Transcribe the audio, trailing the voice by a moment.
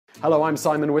Hello, I'm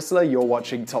Simon Whistler, you're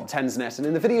watching TopTenzNet, and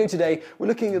in the video today, we're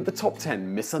looking at the top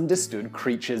 10 misunderstood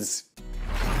creatures.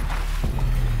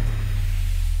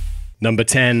 Number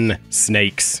 10.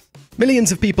 Snakes.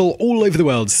 Millions of people all over the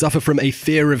world suffer from a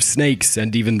fear of snakes,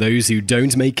 and even those who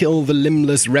don't may kill the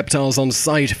limbless reptiles on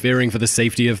sight, fearing for the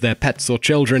safety of their pets or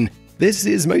children. This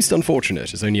is most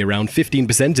unfortunate, as only around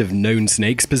 15% of known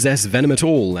snakes possess venom at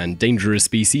all, and dangerous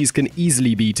species can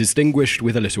easily be distinguished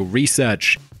with a little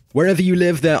research. Wherever you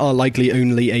live, there are likely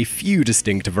only a few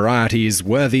distinct varieties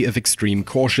worthy of extreme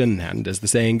caution, and as the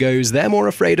saying goes, they're more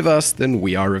afraid of us than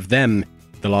we are of them.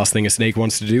 The last thing a snake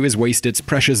wants to do is waste its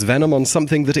precious venom on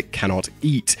something that it cannot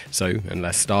eat, so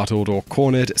unless startled or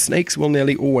cornered, snakes will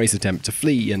nearly always attempt to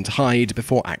flee and hide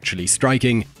before actually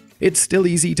striking. It's still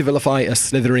easy to vilify a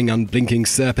slithering, unblinking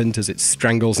serpent as it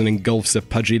strangles and engulfs a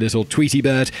pudgy little Tweety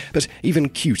bird, but even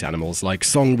cute animals like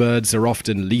songbirds are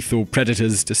often lethal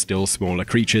predators to still smaller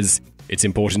creatures. It's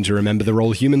important to remember the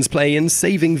role humans play in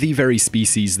saving the very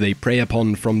species they prey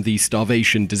upon from the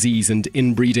starvation, disease, and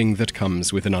inbreeding that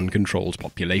comes with an uncontrolled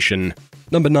population.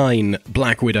 Number 9.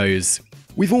 Black widows.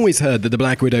 We've always heard that the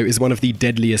black widow is one of the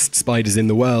deadliest spiders in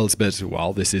the world, but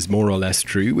while this is more or less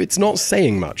true, it's not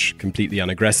saying much. Completely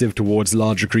unaggressive towards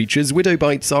larger creatures, widow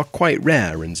bites are quite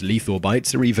rare, and lethal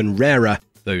bites are even rarer.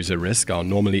 Those at risk are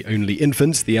normally only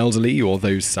infants, the elderly, or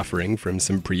those suffering from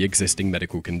some pre-existing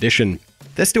medical condition.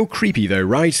 They're still creepy though,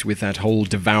 right? With that whole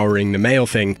devouring the male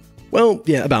thing. Well,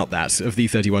 yeah, about that. Of the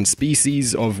 31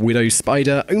 species of widow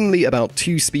spider, only about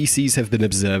 2 species have been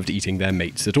observed eating their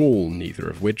mates at all, neither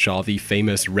of which are the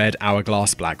famous red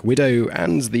hourglass black widow,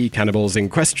 and the cannibals in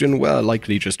question were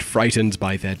likely just frightened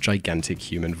by their gigantic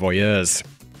human voyeurs.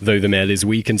 Though the male is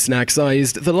weak and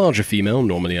snack-sized, the larger female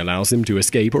normally allows him to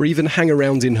escape or even hang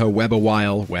around in her web a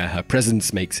while, where her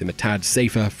presence makes him a tad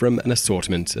safer from an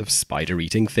assortment of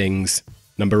spider-eating things.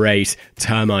 Number 8.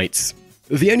 Termites.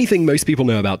 The only thing most people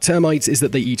know about termites is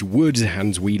that they eat wood,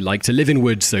 and we like to live in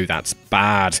wood, so that's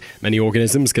bad. Many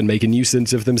organisms can make a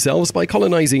nuisance of themselves by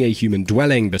colonizing a human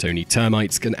dwelling, but only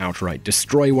termites can outright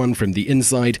destroy one from the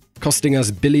inside, costing us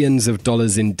billions of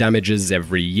dollars in damages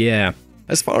every year.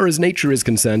 As far as nature is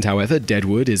concerned, however, dead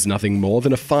wood is nothing more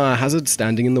than a fire hazard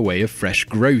standing in the way of fresh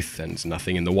growth, and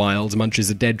nothing in the wild munches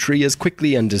a dead tree as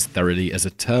quickly and as thoroughly as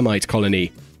a termite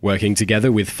colony. Working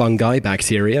together with fungi,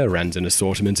 bacteria, and an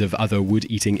assortment of other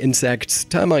wood-eating insects,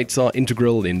 termites are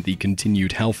integral in the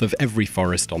continued health of every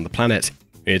forest on the planet.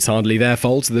 It's hardly their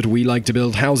fault that we like to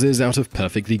build houses out of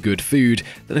perfectly good food.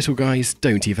 The little guys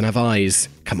don't even have eyes.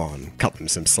 Come on, cut them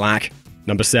some slack.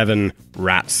 Number 7.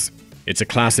 Rats. It's a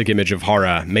classic image of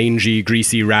horror, mangy,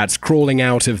 greasy rats crawling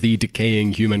out of the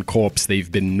decaying human corpse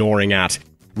they've been gnawing at.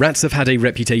 Rats have had a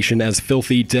reputation as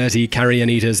filthy, dirty carrion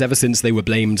eaters ever since they were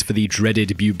blamed for the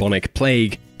dreaded bubonic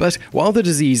plague. But while the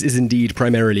disease is indeed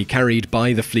primarily carried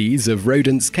by the fleas of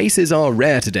rodents, cases are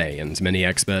rare today, and many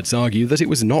experts argue that it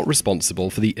was not responsible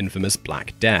for the infamous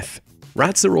Black Death.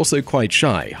 Rats are also quite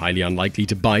shy, highly unlikely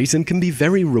to bite, and can be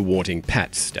very rewarding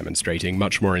pets, demonstrating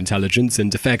much more intelligence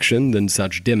and affection than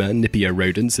such dimmer, nippier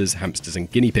rodents as hamsters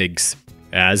and guinea pigs.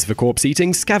 As for corpse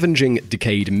eating, scavenging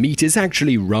decayed meat is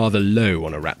actually rather low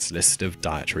on a rat's list of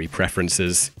dietary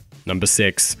preferences. Number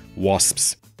 6.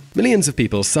 Wasps. Millions of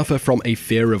people suffer from a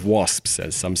fear of wasps,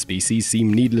 as some species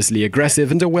seem needlessly aggressive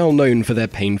and are well known for their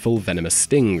painful venomous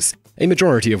stings. A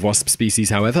majority of wasp species,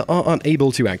 however, are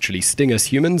unable to actually sting us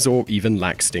humans or even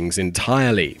lack stings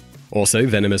entirely. Also,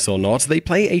 venomous or not, they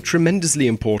play a tremendously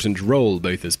important role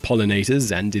both as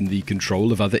pollinators and in the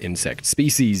control of other insect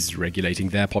species, regulating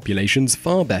their populations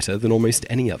far better than almost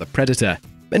any other predator.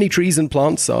 Many trees and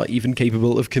plants are even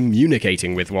capable of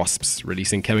communicating with wasps,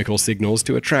 releasing chemical signals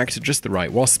to attract just the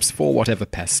right wasps for whatever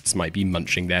pests might be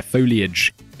munching their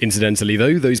foliage. Incidentally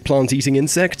though, those plant-eating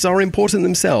insects are important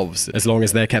themselves. As long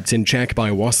as they're kept in check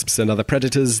by wasps and other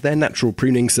predators, their natural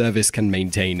pruning service can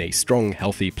maintain a strong,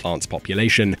 healthy plant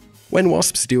population. When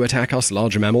wasps do attack us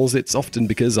larger mammals, it's often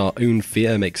because our own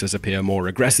fear makes us appear more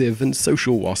aggressive, and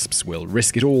social wasps will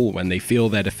risk it all when they feel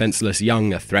their defenseless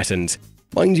young are threatened.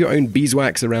 Mind your own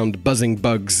beeswax around buzzing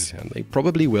bugs, and they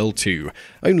probably will too,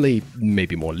 only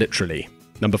maybe more literally.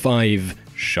 Number 5.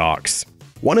 Sharks.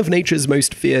 One of nature's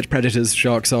most feared predators,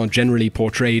 sharks are generally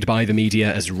portrayed by the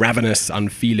media as ravenous,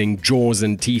 unfeeling jaws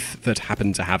and teeth that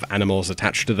happen to have animals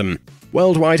attached to them.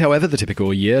 Worldwide, however, the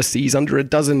typical year sees under a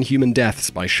dozen human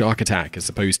deaths by shark attack, as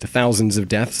opposed to thousands of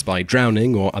deaths by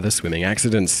drowning or other swimming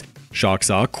accidents. Sharks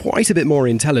are quite a bit more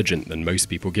intelligent than most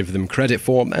people give them credit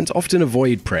for, and often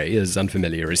avoid prey as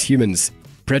unfamiliar as humans.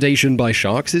 Predation by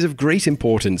sharks is of great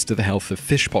importance to the health of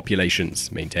fish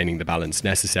populations, maintaining the balance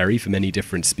necessary for many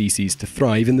different species to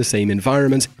thrive in the same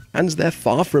environment, and they're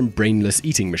far from brainless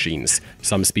eating machines.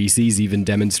 Some species even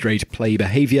demonstrate play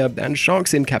behavior, and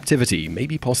sharks in captivity may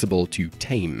be possible to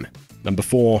tame. Number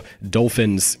 4.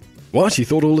 Dolphins. What, you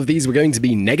thought all of these were going to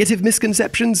be negative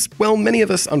misconceptions? Well, many of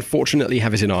us unfortunately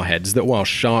have it in our heads that while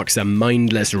sharks are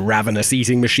mindless, ravenous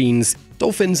eating machines,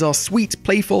 dolphins are sweet,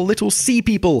 playful little sea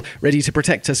people ready to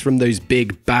protect us from those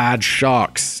big, bad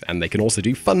sharks, and they can also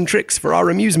do fun tricks for our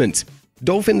amusement.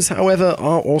 Dolphins, however,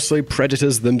 are also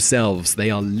predators themselves. They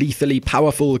are lethally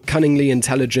powerful, cunningly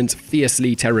intelligent,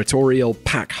 fiercely territorial,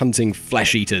 pack-hunting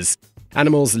flesh eaters.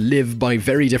 Animals live by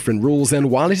very different rules, and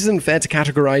while it isn't fair to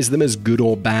categorize them as good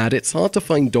or bad, it's hard to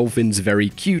find dolphins very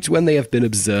cute when they have been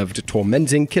observed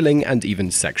tormenting, killing, and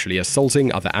even sexually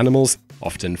assaulting other animals,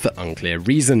 often for unclear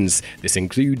reasons. This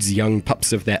includes young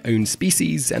pups of their own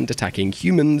species, and attacking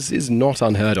humans is not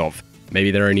unheard of.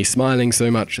 Maybe they're only smiling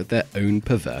so much at their own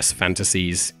perverse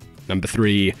fantasies. Number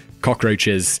 3.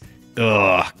 Cockroaches.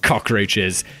 Ugh,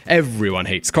 cockroaches. Everyone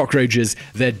hates cockroaches.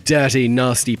 They're dirty,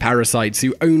 nasty parasites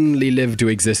who only live to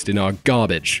exist in our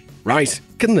garbage. Right?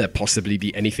 Can there possibly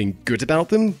be anything good about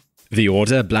them? The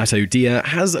order Blattodea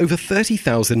has over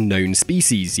 30,000 known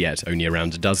species, yet only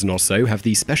around a dozen or so have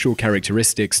these special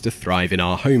characteristics to thrive in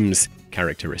our homes,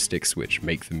 characteristics which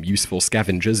make them useful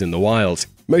scavengers in the wild.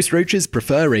 Most roaches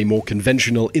prefer a more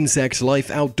conventional insect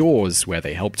life outdoors, where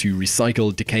they help to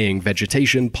recycle decaying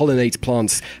vegetation, pollinate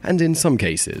plants, and in some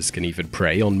cases can even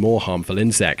prey on more harmful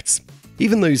insects.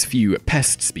 Even those few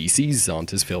pest species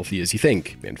aren't as filthy as you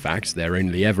think. In fact, they're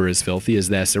only ever as filthy as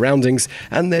their surroundings,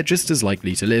 and they're just as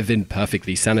likely to live in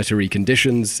perfectly sanitary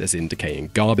conditions as in decaying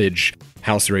garbage.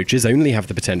 House roaches only have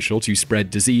the potential to spread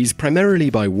disease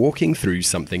primarily by walking through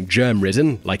something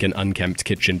germ-ridden, like an unkempt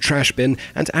kitchen trash bin,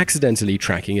 and accidentally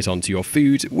tracking it onto your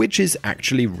food, which is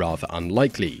actually rather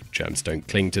unlikely. Germs don't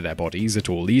cling to their bodies at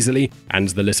all easily, and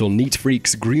the little neat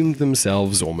freaks groom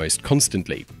themselves almost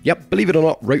constantly. Yep, believe it or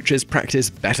not, roaches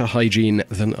practice better hygiene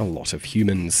than a lot of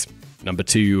humans. Number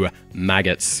 2.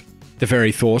 Maggots. The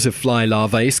very thought of fly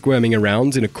larvae squirming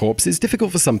around in a corpse is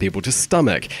difficult for some people to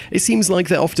stomach. It seems like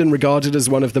they're often regarded as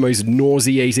one of the most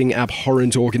nauseating,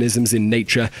 abhorrent organisms in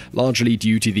nature, largely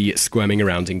due to the squirming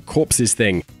around in corpses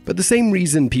thing. But the same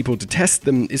reason people detest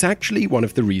them is actually one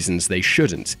of the reasons they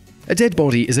shouldn't. A dead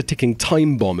body is a ticking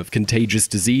time bomb of contagious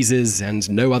diseases, and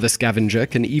no other scavenger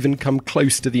can even come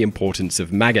close to the importance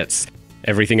of maggots.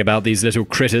 Everything about these little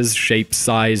critters, shape,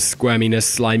 size, squirminess,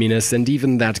 sliminess, and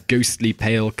even that ghostly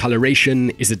pale coloration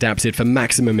is adapted for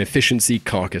maximum efficiency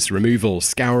carcass removal,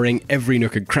 scouring every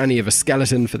nook and cranny of a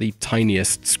skeleton for the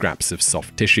tiniest scraps of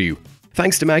soft tissue.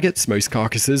 Thanks to maggots, most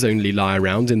carcasses only lie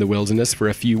around in the wilderness for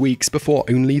a few weeks before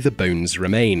only the bones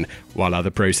remain, while other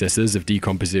processes of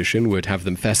decomposition would have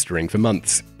them festering for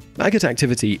months. Maggot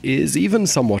activity is even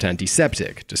somewhat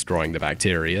antiseptic, destroying the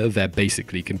bacteria they're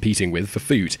basically competing with for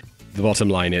food. The bottom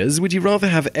line is, would you rather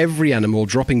have every animal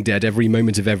dropping dead every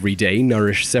moment of every day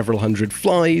nourish several hundred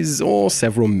flies or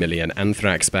several million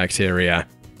anthrax bacteria?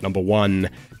 Number 1.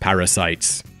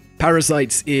 Parasites.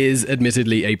 Parasites is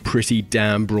admittedly a pretty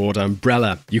damn broad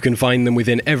umbrella. You can find them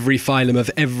within every phylum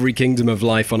of every kingdom of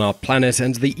life on our planet,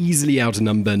 and they easily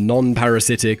outnumber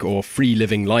non-parasitic or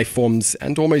free-living life forms,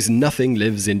 and almost nothing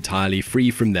lives entirely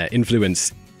free from their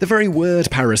influence. The very word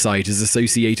parasite is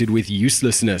associated with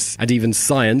uselessness, and even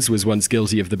science was once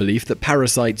guilty of the belief that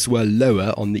parasites were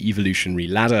lower on the evolutionary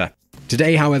ladder.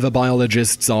 Today, however,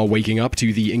 biologists are waking up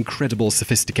to the incredible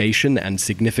sophistication and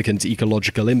significant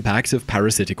ecological impact of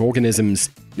parasitic organisms.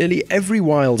 Nearly every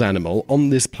wild animal on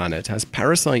this planet has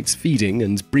parasites feeding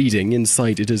and breeding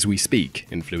inside it as we speak,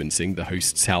 influencing the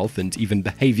host's health and even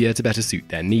behavior to better suit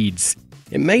their needs.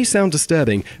 It may sound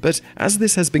disturbing, but as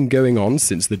this has been going on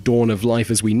since the dawn of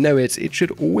life as we know it, it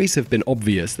should always have been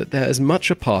obvious that they're as much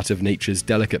a part of nature's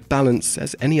delicate balance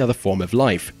as any other form of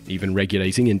life, even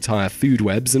regulating entire food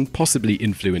webs and possibly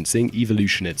influencing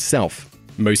evolution itself.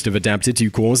 Most have adapted to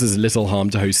cause as little harm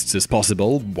to hosts as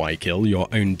possible. Why kill your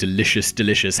own delicious,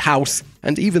 delicious house?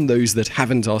 And even those that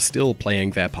haven't are still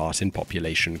playing their part in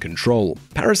population control.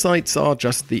 Parasites are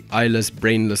just the eyeless,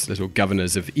 brainless little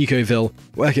governors of Ecoville,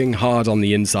 working hard on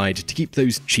the inside to keep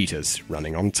those cheaters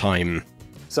running on time.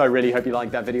 So I really hope you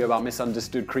liked that video about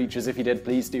misunderstood creatures. If you did,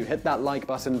 please do hit that like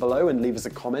button below and leave us a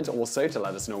comment also to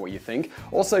let us know what you think.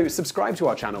 Also, subscribe to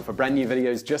our channel for brand new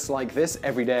videos just like this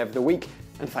every day of the week,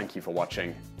 and thank you for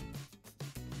watching.